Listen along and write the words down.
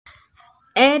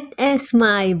It is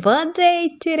my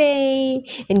birthday today,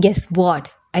 and guess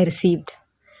what? I received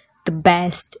the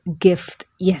best gift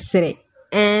yesterday,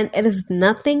 and it is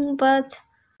nothing but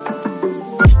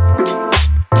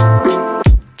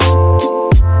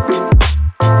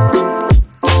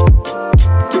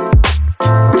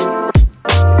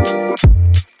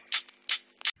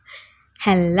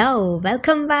hello,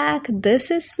 welcome back.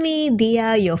 This is me,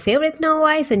 Dia, your favorite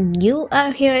novice, and you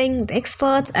are hearing the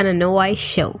experts and a novice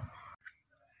show.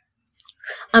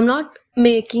 I'm not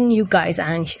making you guys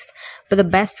anxious, but the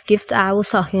best gift I was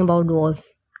talking about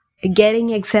was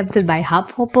getting accepted by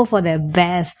Hubhopper for their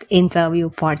Best Interview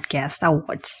Podcast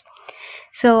Awards.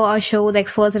 So our show, the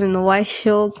Experts in a Novice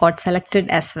Show, got selected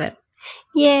as well.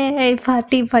 Yay,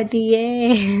 party,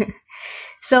 yay.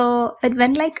 So it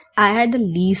went like I had the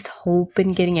least hope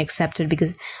in getting accepted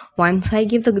because once I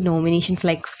gave the nominations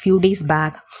like few days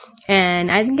back and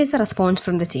I didn't get the response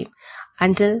from the team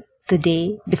until the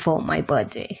day before my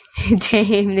birthday.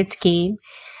 Damn, it came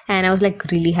and I was like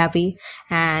really happy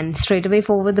and straight away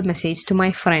forwarded the message to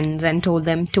my friends and told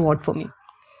them to vote for me.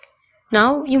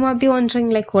 Now you might be wondering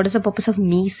like what is the purpose of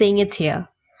me saying it here?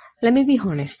 Let me be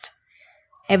honest.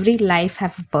 Every life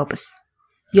has a purpose.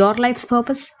 Your life's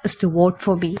purpose is to vote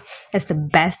for me as the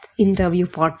best interview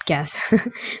podcast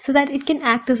so that it can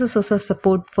act as a source of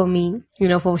support for me,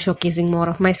 for showcasing more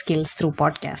of my skills through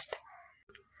podcast.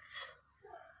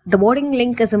 The voting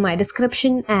link is in my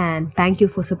description and thank you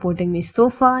for supporting me so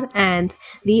far, and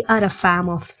we are a fam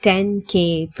of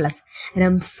 10k plus and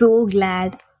I'm so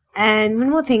glad. And one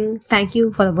more thing, thank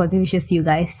you for the birthday wishes you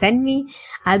guys send me.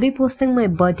 I'll be posting my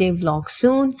birthday vlog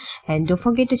soon and don't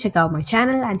forget to check out my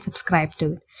channel and subscribe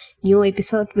to it. New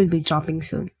episode will be dropping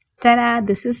soon. Ta-da!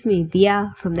 This is me,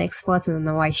 Dia from the Experts in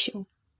the Novice Show.